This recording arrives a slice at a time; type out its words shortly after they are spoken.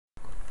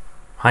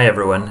Hi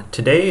everyone.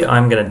 Today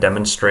I'm going to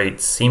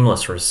demonstrate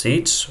Seamless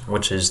Receipts,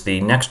 which is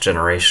the next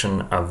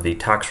generation of the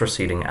tax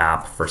receipting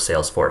app for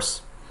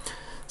Salesforce.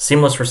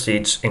 Seamless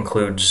Receipts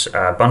includes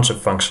a bunch of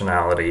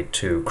functionality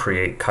to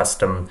create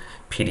custom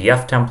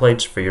PDF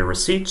templates for your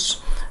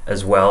receipts,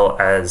 as well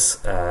as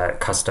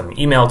custom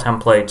email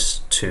templates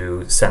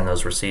to send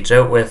those receipts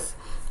out with,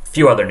 a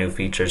few other new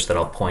features that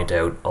I'll point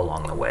out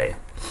along the way.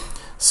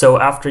 So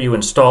after you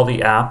install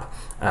the app,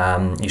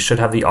 you should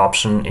have the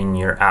option in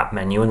your app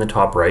menu in the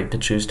top right to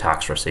choose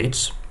tax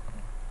receipts.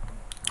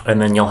 And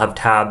then you'll have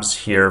tabs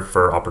here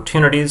for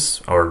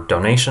opportunities or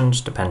donations,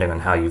 depending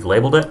on how you've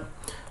labeled it,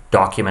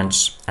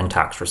 documents, and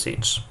tax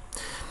receipts.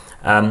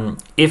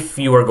 If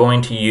you are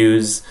going to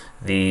use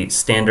the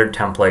standard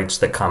templates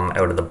that come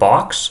out of the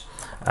box,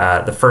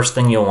 the first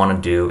thing you'll want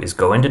to do is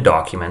go into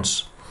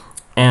Documents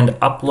and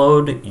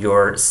upload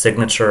your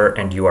signature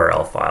and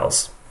URL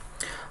files.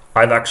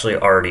 I've actually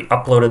already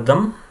uploaded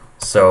them,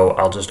 so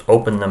I'll just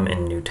open them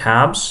in new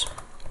tabs.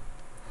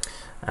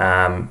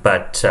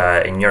 But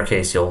in your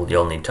case,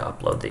 you'll need to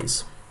upload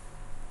these.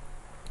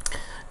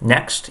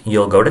 Next,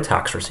 you'll go to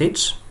Tax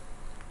Receipts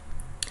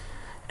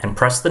and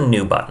press the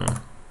New button.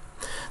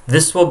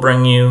 This will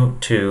bring you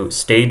to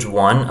stage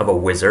 1 of a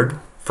wizard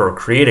for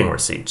creating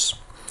receipts.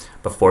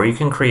 Before you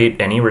can create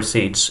any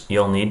receipts,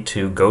 you'll need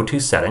to go to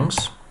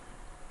Settings.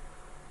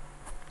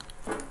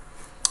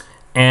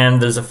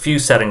 And there's a few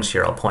settings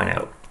here I'll point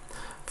out.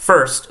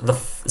 First, the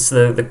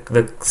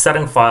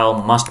setting file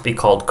must be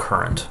called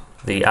current.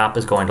 The app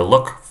is going to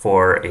look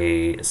for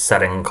a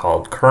setting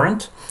called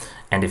current,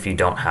 and if you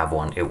don't have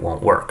one, it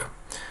won't work.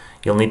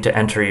 You'll need to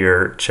enter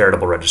your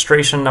charitable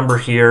registration number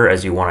here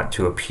as you want it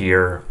to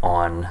appear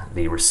on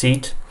the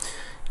receipt.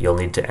 You'll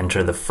need to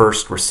enter the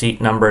first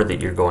receipt number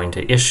that you're going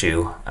to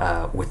issue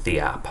with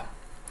the app.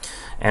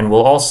 And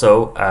we'll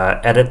also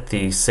edit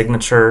the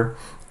signature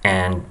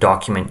and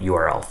document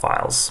URL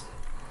files.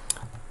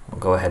 We'll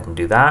go ahead and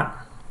do that.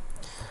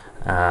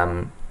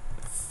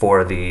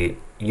 For the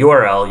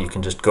URL, you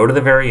can just go to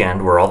the very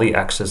end where all the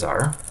X's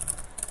are,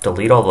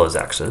 delete all those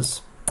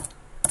X's,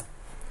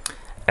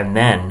 and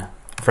then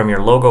from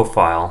your logo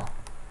file,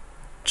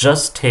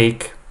 just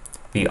take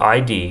the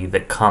ID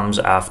that comes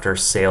after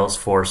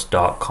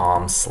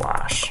salesforce.com/.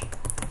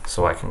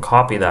 So I can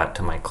copy that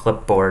to my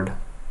clipboard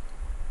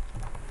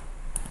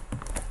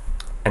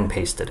and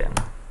paste it in.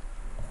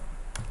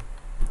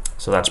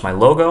 So that's my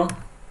logo.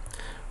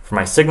 For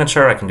my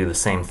signature, I can do the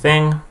same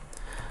thing.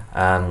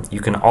 You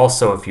can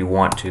also, if you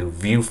want to,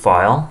 view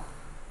file,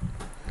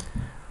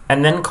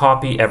 and then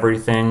copy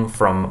everything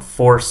from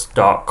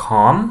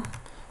force.com.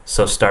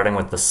 So starting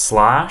with the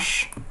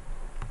slash,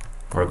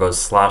 where it goes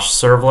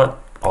 /servlet,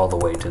 all the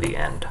way to the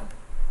end.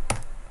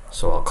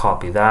 So I'll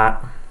copy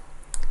that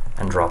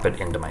and drop it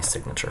into my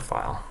signature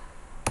file.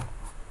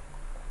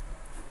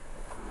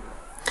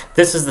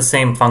 This is the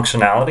same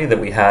functionality that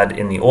we had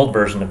in the old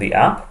version of the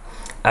app.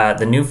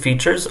 The new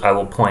features I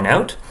will point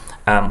out.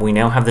 We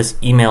now have this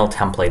email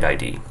template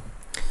ID.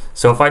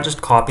 So if I just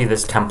copy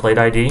this template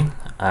ID,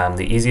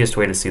 the easiest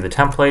way to see the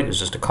template is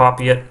just to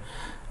copy it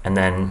and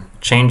then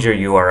change your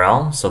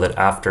URL so that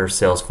after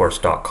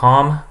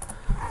salesforce.com/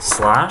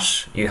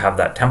 you have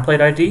that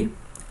template ID,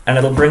 and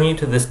it'll bring you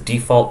to this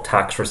default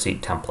tax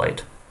receipt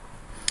template.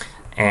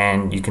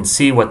 And you can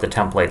see what the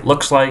template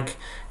looks like,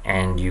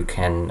 and you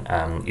can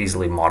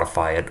easily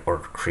modify it or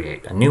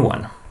create a new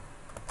one.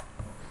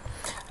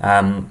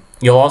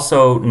 You'll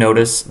also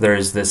notice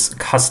there's this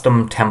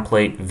custom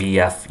template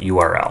VF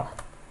URL.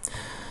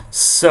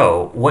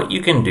 So what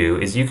you can do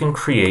is you can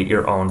create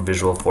your own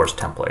Visualforce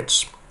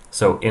templates.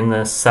 So in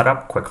the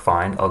Setup Quick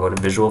Find, I'll go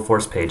to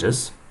Visualforce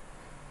Pages.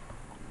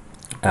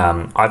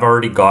 there's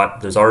already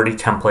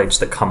templates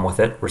that come with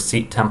it,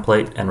 receipt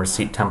template and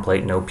receipt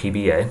template no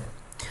PBA.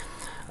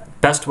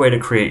 Best way to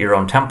create your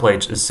own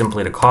templates is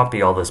simply to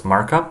copy all this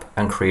markup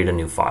and create a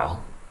new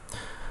file.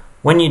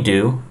 When you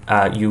do,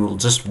 you will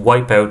just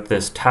wipe out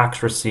this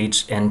tax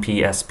receipts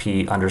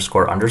NPSP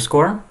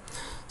 __,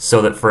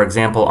 so that, for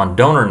example, on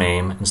donor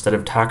name, instead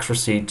of tax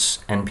receipts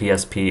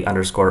NPSP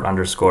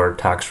 __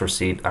 tax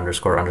receipt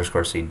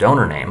 __ C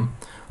donor name,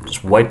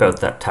 just wipe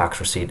out that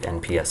tax receipt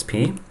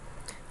NPSP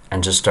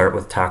and just start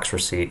with tax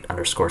receipt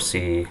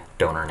 _C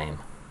donor name.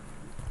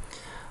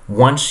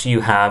 Once you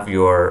have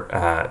your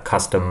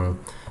custom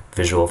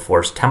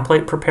Visualforce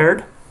template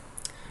prepared,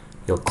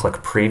 you'll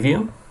click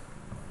Preview.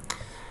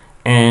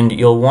 And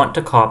you'll want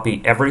to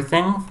copy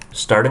everything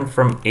starting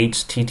from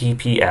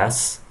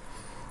HTTPS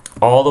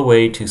all the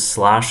way to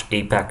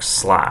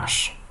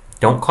 /apex/.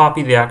 Don't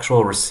copy the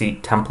actual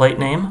receipt template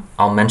name.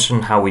 I'll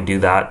mention how we do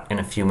that in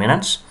a few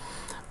minutes.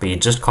 But you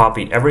just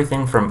copy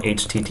everything from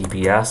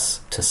HTTPS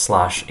to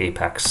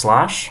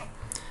 /apex/,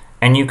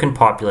 and you can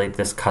populate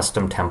this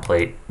custom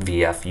template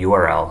VF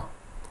URL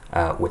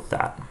with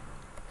that.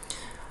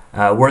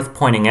 Worth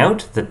pointing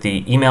out that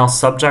the email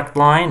subject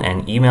line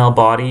and email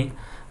body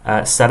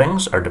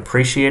settings are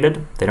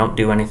depreciated. They don't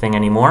do anything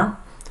anymore,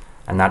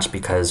 and that's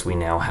because we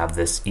now have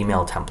this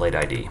email template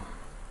ID.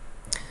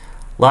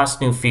 Last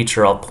new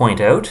feature I'll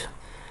point out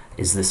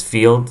is this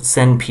field,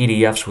 send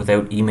PDFs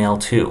without email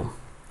to.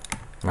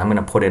 And I'm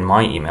going to put in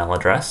my email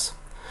address.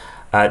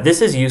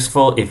 This is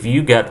useful if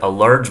you get a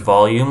large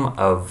volume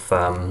of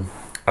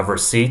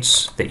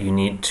receipts that you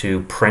need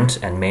to print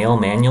and mail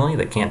manually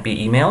that can't be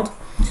emailed.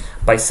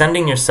 By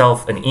sending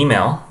yourself an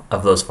email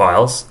of those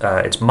files,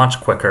 it's much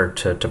quicker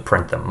to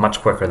print them,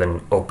 much quicker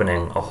than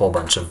opening a whole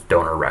bunch of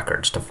donor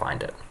records to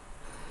find it.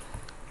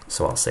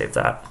 So I'll save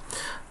that.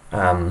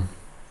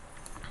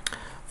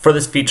 For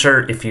this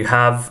feature, if you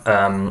have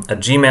a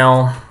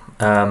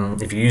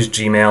Gmail, if you use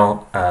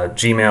Gmail,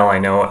 Gmail, I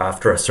know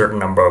after a certain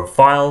number of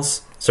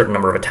files, certain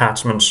number of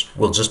attachments,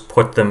 we'll just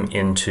put them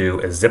into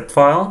a zip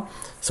file,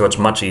 so it's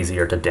much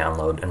easier to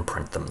download and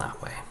print them that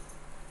way.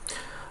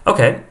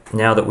 Okay,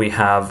 now that we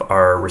have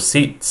our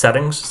receipt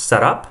settings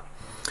set up,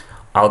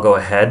 I'll go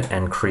ahead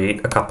and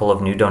create a couple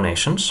of new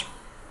donations.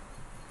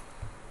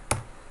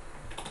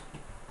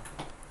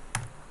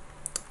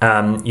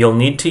 You'll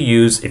need to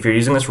use, if you're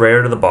using this right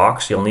out of the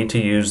box, you'll need to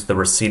use the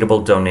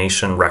receivable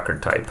donation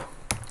record type.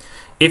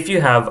 If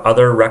you have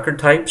other record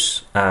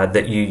types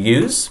that you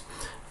use,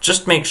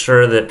 just make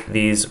sure that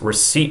these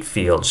receipt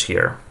fields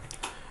here,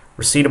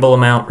 receivable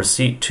amount,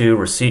 receipt to,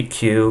 receipt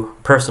queue,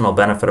 personal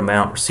benefit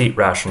amount, receipt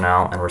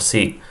rationale, and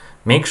receipt,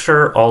 make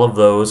sure all of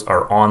those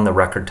are on the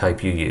record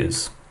type you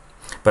use.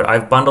 But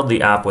I've bundled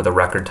the app with a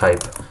record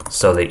type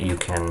so that you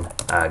can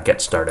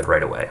get started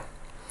right away.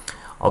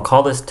 I'll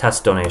call this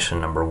test donation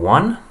number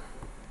 1.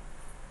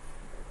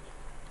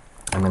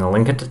 I'm going to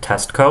link it to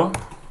Testco.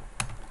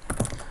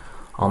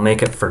 I'll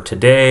make it for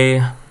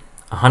today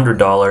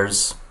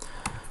 $100.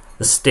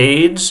 The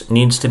stage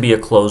needs to be a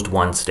closed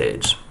won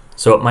stage.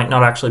 So it might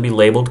not actually be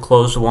labeled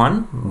closed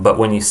won, but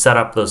when you set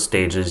up those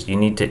stages, you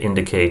need to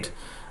indicate,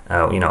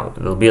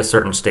 there'll be a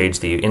certain stage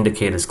that you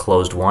indicate as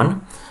closed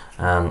won.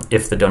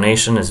 If the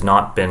donation has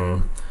not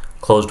been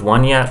closed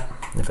won yet,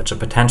 if it's a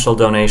potential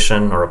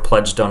donation or a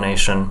pledged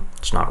donation,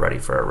 it's not ready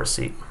for a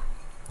receipt.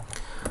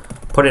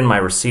 Put in my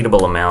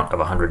receivable amount of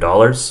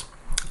 $100.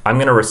 I'm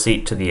going to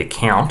receipt to the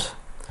account,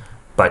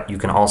 but you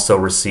can also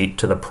receipt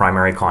to the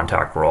primary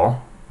contact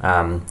role.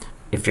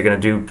 If you're going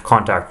to do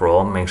contact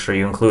role, make sure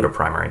you include a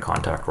primary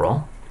contact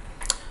role.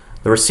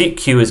 The receipt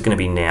queue is going to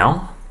be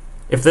now.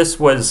 If this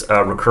was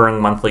a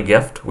recurring monthly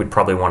gift, we'd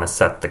probably want to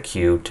set the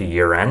queue to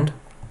year end,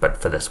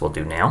 but for this we'll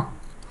do now.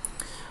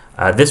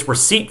 This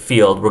receipt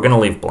field we're going to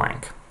leave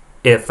blank.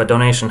 If a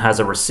donation has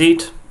a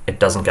receipt, it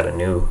doesn't get a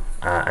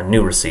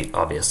new receipt,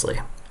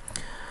 obviously.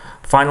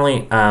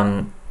 Finally,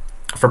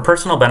 for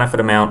personal benefit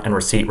amount and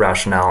receipt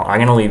rationale, I'm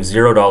going to leave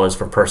 $0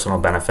 for personal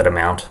benefit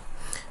amount.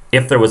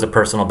 If there was a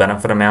personal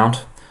benefit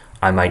amount,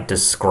 I might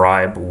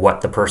describe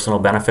what the personal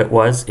benefit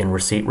was in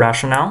receipt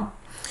rationale.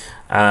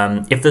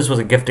 If this was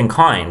a gift in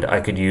kind,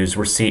 I could use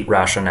receipt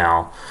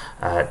rationale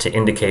to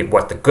indicate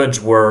what the goods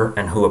were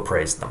and who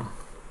appraised them.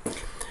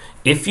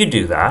 If you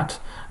do that,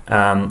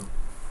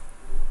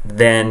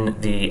 then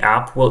the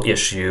app will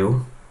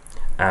issue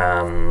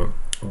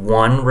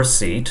one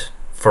receipt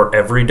for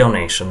every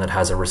donation that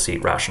has a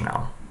receipt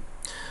rationale.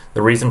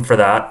 The reason for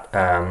that,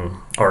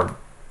 or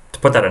to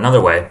put that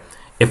another way,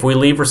 if we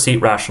leave receipt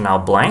rationale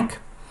blank,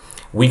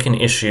 we can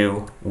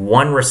issue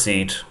one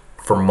receipt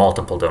for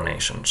multiple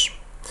donations.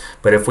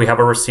 But if we have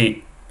a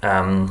receipt,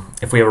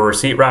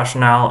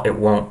 rationale, it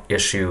won't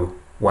issue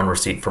one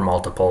receipt for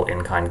multiple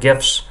in-kind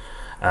gifts.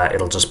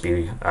 It'll just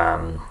be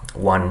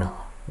one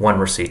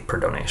receipt per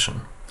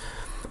donation.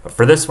 But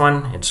for this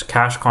one, it's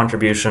cash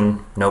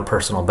contribution, no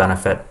personal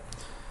benefit,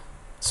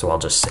 so I'll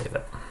just save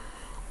it.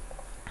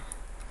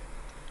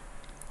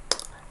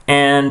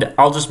 And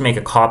I'll just make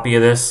a copy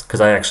of this because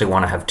I actually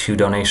want to have 2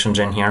 donations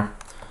in here.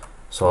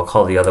 So I'll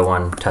call the other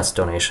one test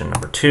donation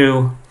number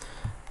 2,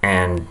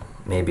 and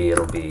maybe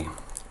it'll be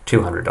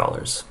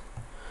 $200.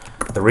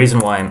 The reason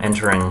why I'm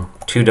entering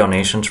 2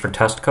 donations for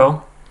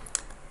Testco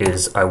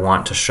is I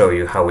want to show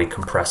you how we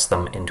compress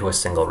them into a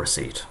single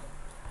receipt.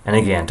 And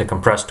again, to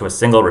compress to a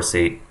single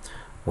receipt,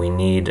 we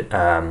need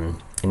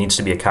it needs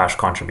to be a cash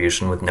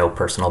contribution with no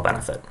personal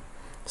benefit.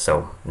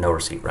 So no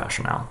receipt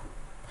rationale.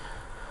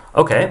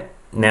 Okay,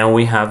 now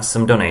we have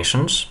some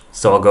donations.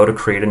 So I'll go to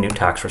create a new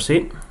tax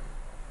receipt.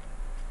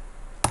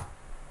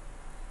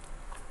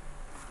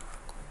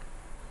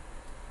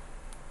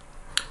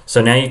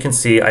 So now you can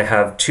see I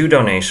have 2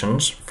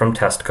 donations from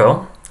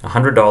Testco,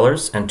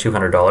 $100 and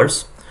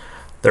 $200.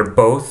 They're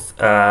both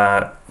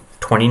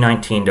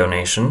 2019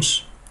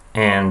 donations,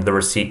 and the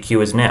receipt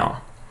queue is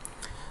now.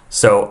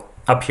 So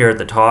up here at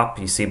the top,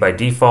 you see by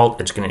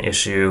default, it's going to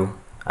issue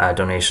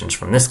donations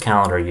from this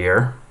calendar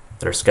year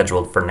that are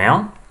scheduled for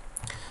now.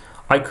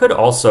 I could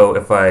also,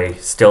 if I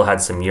still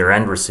had some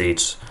year-end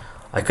receipts,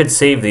 I could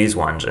save these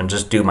ones and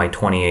just do my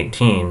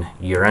 2018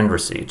 year-end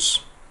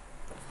receipts.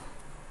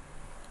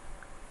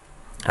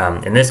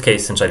 In this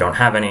case, since I don't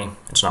have any,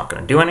 it's not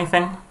going to do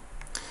anything.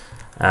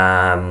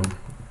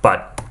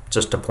 But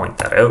just to point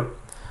that out.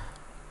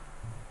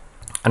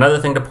 Another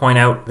thing to point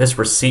out, this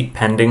receipt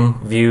pending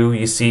view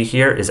you see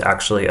here is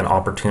actually an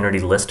opportunity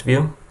list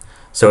view.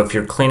 So if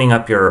you're cleaning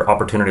up your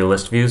opportunity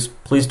list views,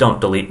 please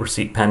don't delete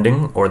receipt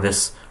pending, or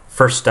this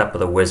first step of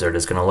the wizard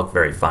is going to look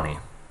very funny.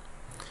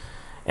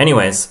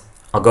 Anyways,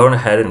 I'll go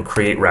ahead and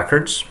create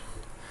records.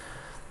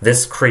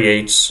 This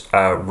creates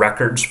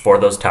records for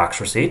those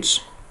tax receipts.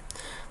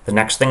 The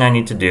next thing I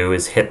need to do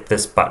is hit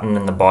this button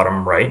in the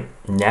bottom right,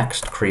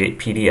 next, create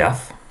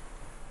PDF.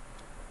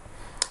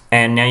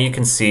 And now you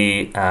can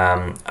see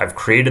I've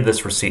created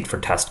this receipt for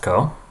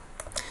Testco.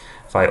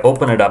 If I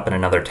open it up in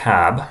another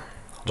tab,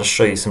 I'll just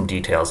show you some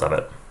details of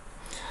it.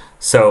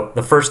 So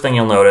the first thing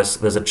you'll notice,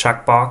 there's a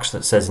checkbox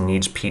that says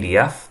needs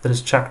PDF that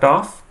is checked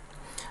off.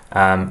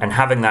 And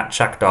having that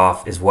checked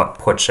off is what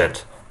puts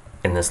it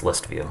in this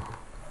list view.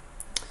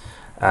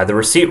 The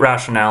receipt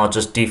rationale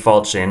just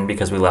defaults in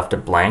because we left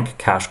it blank,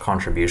 cash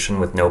contribution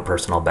with no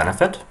personal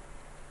benefit.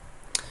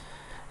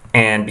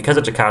 And because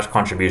it's a cash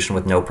contribution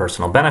with no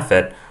personal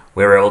benefit,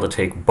 we were able to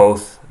take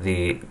both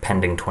the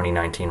pending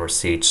 2019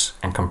 receipts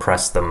and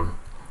compress them,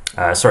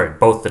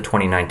 both the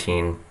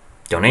 2019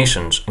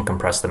 donations and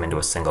compress them into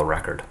a single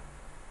record.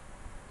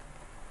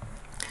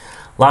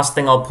 Last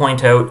thing I'll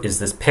point out is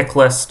this pick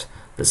list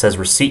that says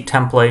receipt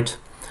template.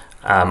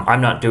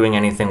 I'm not doing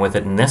anything with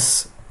it in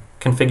this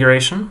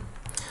configuration.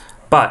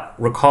 But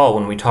recall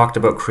when we talked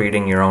about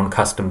creating your own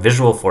custom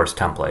Salesforce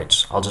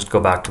templates, I'll just go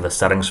back to the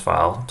settings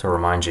file to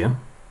remind you.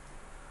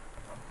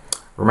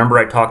 Remember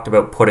I talked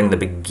about putting the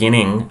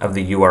beginning of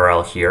the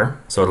URL here,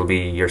 so it'll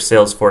be your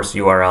Salesforce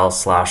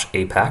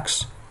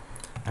URL/apex.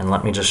 And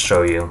let me just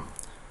show you.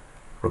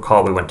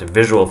 Recall we went to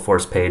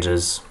Visualforce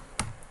pages,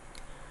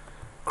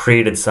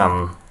 created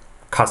some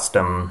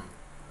custom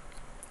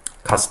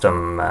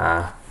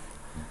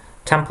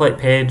template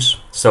page.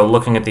 So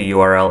looking at the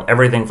URL,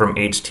 everything from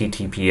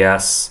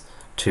HTTPS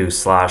to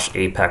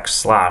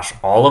 /apex/,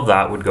 all of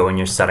that would go in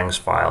your settings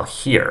file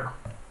here.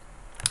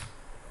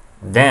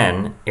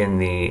 Then in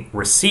the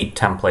receipt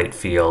template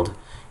field,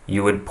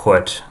 you would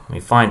put, let me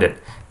find it,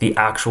 the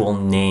actual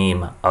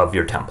name of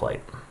your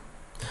template.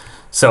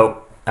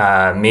 So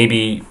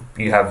maybe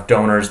you have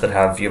donors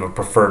that you have a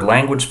preferred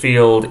language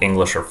field,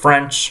 English or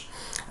French.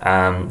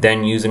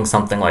 Then using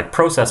something like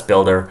Process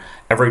Builder,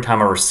 every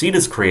time a receipt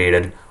is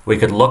created, we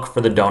could look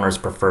for the donor's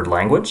preferred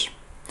language,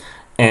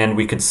 and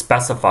we could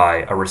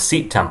specify a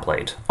receipt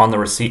template on the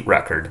receipt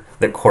record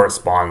that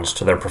corresponds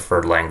to their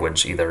preferred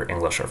language, either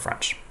English or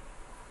French.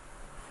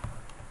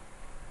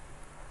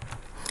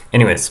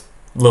 Anyways,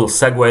 little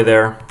segue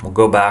there. We'll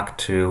go back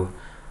to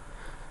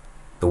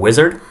the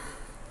wizard.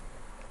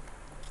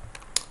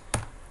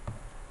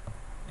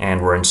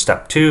 And we're in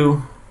step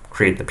 2,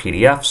 create the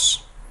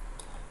PDFs.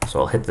 So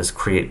I'll hit this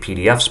Create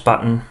PDFs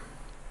button.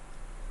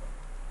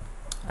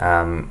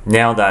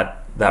 Now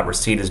that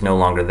receipt is no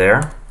longer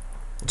there,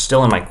 it's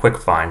still in my quick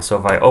find. So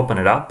if I open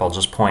it up, I'll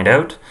just point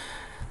out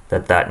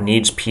that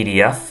Needs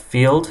PDF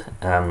field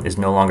is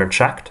no longer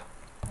checked.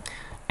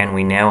 And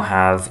we now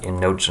have in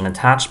Notes and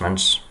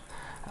Attachments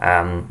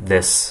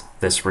this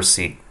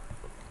receipt,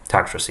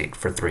 tax receipt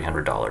for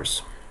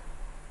 $300.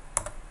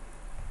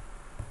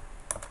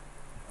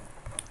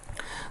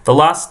 The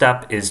last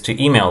step is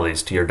to email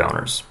these to your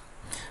donors.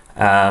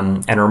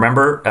 And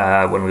remember,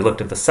 when we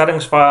looked at the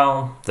settings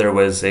file, there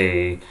was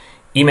a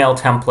email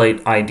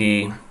template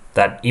ID.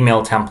 That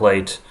email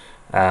template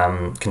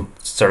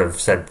sort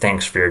of said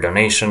thanks for your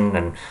donation.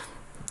 And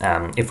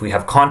if we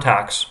have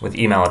contacts with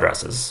email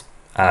addresses,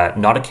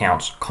 not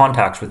accounts,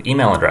 contacts with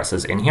email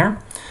addresses in here,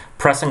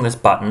 pressing this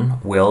button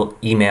will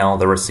email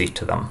the receipt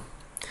to them.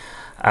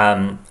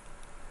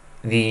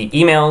 The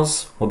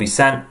emails will be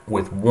sent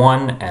with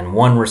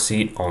one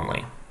receipt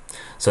only.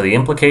 So the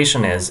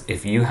implication is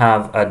if you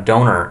have a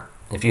donor,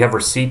 if you have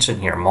receipts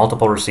in here,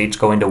 multiple receipts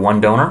going to one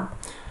donor,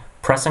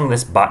 pressing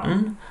this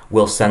button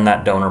will send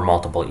that donor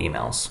multiple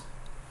emails.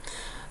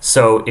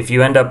 So if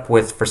you end up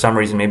with, for some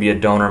reason, maybe a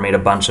donor made a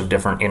bunch of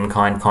different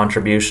in-kind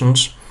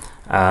contributions,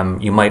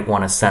 you might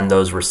want to send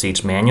those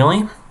receipts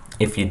manually.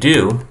 If you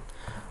do,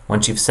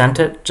 once you've sent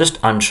it,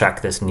 just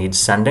uncheck this needs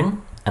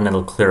sending and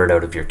it'll clear it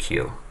out of your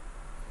queue.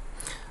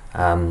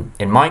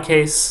 In my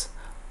case,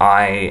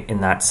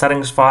 in that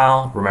settings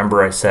file,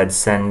 remember I said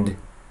send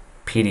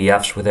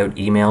PDFs without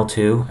email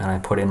to, and I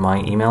put in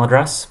my email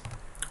address.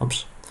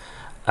 Oops.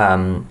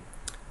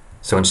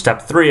 So in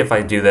step 3, if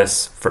I do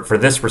this, for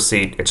this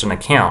receipt, it's an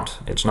account.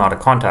 It's not a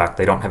contact.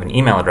 They don't have an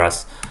email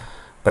address.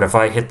 But if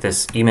I hit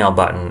this email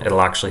button,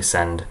 it'll actually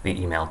send the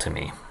email to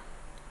me.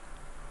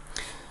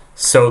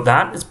 So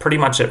that is pretty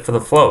much it for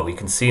the flow. We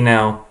can see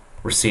now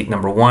receipt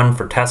number 1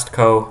 for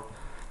Testco.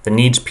 The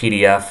needs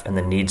PDF and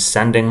the needs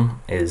sending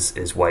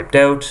is wiped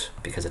out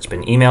because it's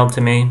been emailed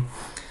to me.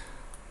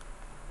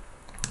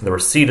 The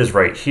receipt is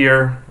right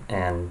here,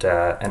 and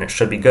it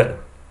should be good.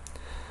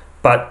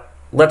 But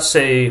let's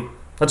say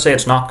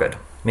it's not good.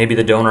 Maybe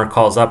the donor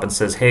calls up and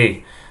says,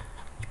 "Hey,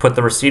 you put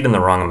the receipt in the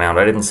wrong amount.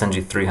 I didn't send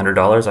you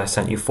 $300. I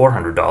sent you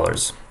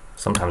 $400."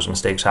 Sometimes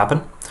mistakes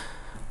happen.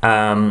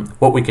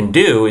 What we can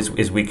do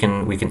is we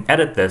can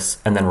edit this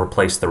and then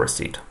replace the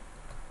receipt.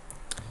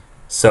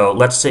 So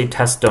let's say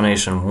test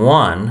donation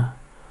 1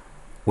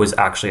 was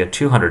actually a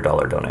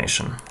 $200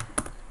 donation.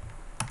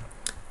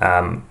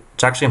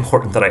 It's actually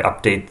important that I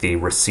update the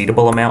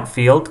receivable amount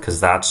field because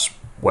that's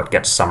what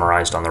gets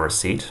summarized on the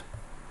receipt,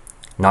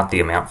 not the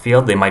amount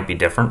field. They might be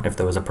different if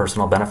there was a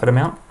personal benefit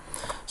amount.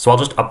 So I'll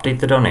just update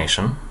the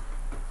donation.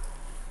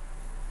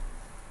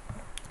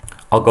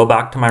 I'll go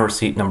back to my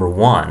receipt number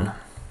 1,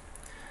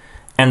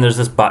 and there's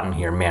this button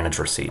here, Manage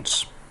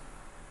Receipts.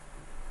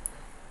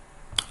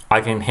 I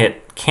can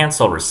hit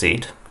Cancel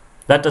Receipt.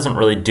 That doesn't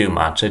really do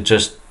much. It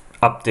just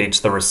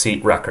updates the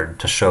receipt record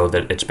to show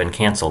that it's been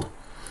canceled.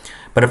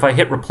 But if I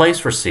hit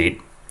Replace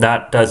Receipt,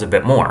 that does a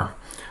bit more.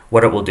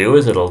 What it will do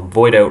is it'll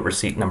void out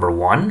receipt number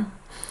 1,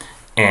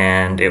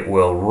 and it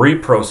will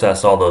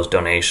reprocess all those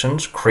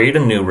donations, create a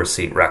new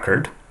receipt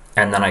record,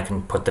 and then I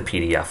can put the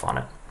PDF on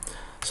it.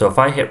 So if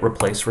I hit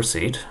Replace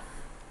Receipt,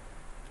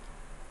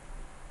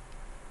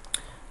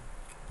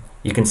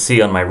 you can see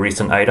on my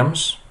recent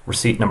items,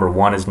 receipt number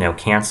 1 is now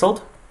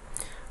canceled.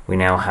 We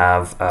now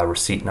have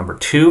receipt number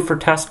 2 for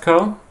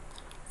Testco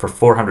for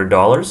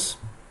 $400.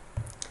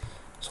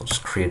 So I'll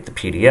just create the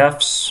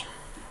PDFs.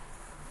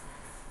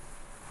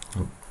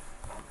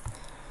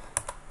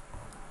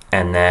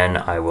 And then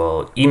I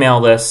will email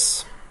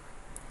this.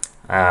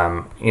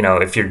 You know,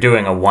 if you're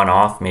doing a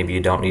one-off, maybe you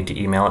don't need to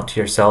email it to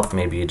yourself.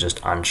 Maybe you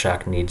just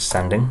uncheck needs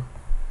sending.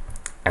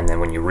 And then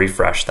when you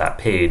refresh that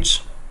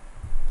page,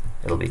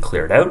 it'll be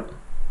cleared out.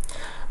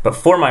 But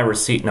for my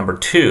receipt number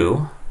 2,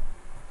 you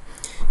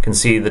can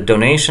see the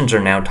donations are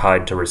now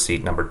tied to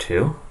receipt number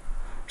 2.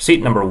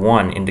 Receipt number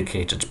 1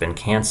 indicates it's been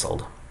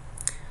canceled.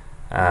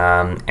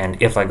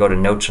 And if I go to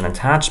Notes and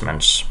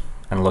Attachments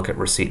and look at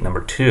receipt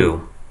number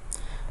 2,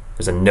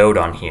 there's a note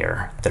on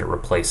here that it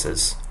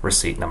replaces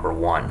receipt number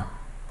 1.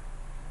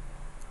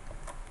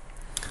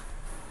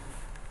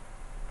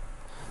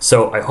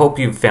 So I hope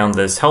you found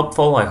this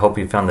helpful. I hope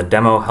you found the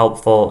demo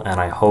helpful, and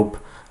I hope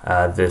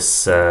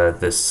this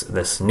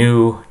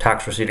new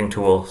tax receipting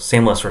tool,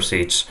 Seamless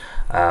Receipts,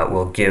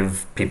 will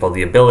give people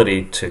the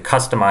ability to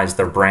customize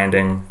their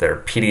branding, their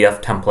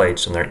PDF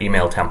templates, and their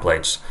email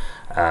templates,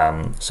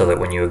 so that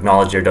when you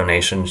acknowledge your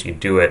donations, you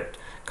do it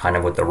kind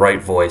of with the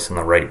right voice and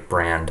the right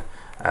brand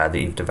that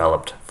you've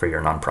developed for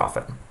your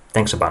nonprofit.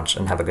 Thanks a bunch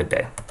and have a good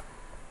day.